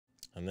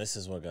And this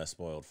is what got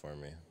spoiled for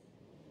me.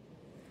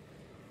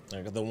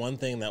 Like, the one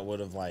thing that would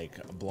have,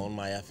 like, blown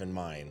my effing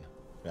mind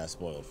got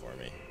spoiled for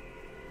me.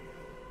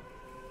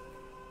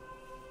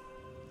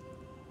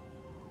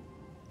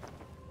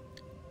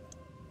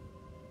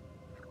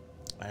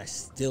 I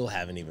still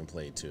haven't even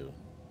played 2.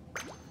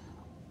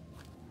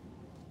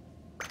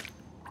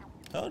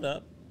 Hold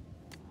up.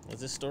 Was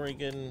this story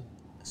getting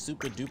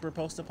super duper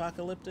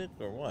post-apocalyptic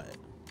or what?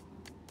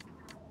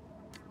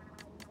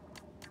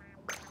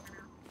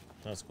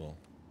 That's cool.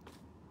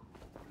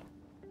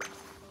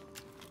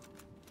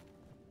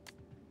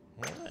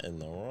 What in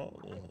the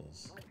world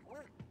is this?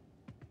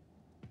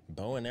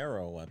 Bow and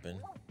arrow weapon.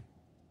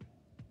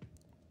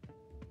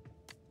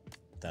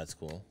 That's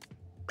cool.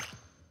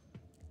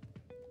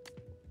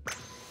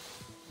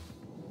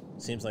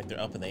 Seems like they're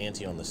upping the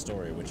ante on the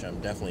story, which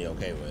I'm definitely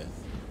okay with.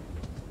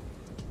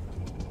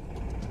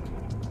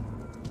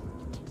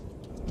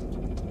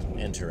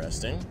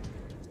 Interesting.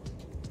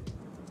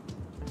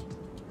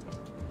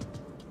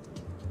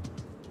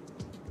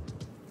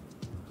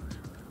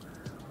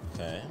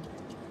 Okay.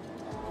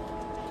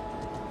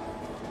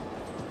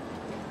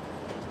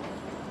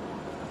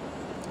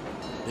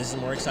 This is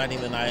more exciting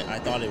than I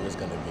thought it was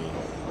going to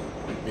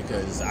be.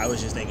 Because I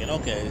was just thinking,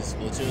 okay,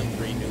 Splatoon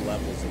 3 new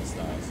levels and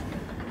stuff.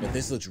 But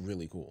this looks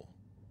really cool.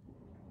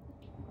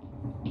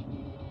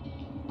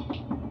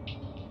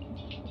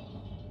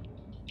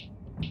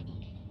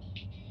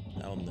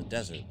 Out in the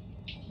desert.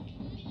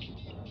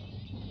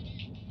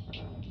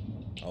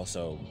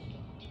 Also,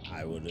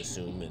 I would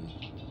assume in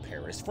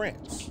Paris,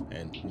 France,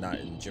 and not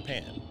in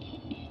Japan.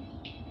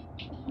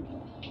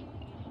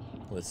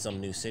 With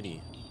some new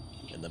city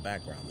in the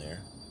background there.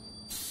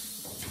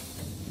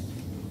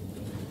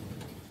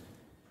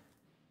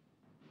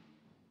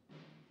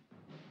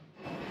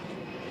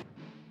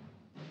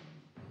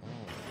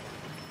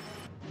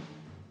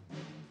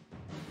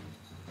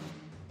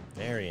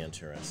 Very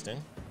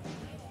interesting.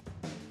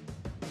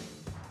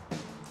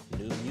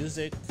 New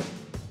music.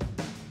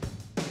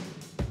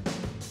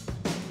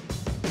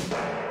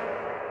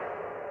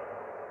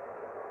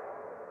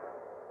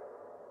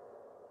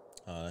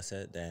 Oh, that's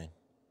it? Dang.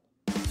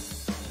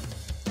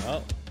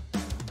 Oh.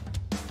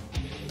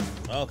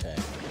 Okay.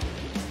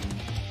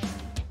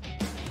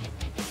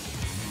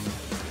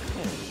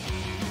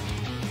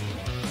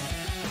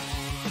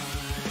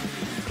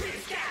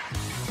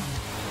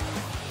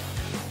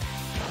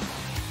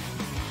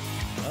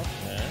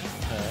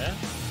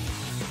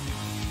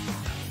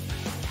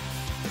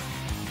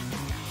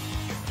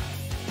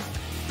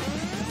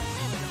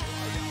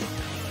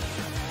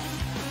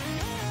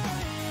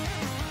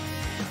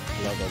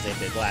 Love those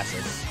 8-bit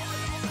glasses.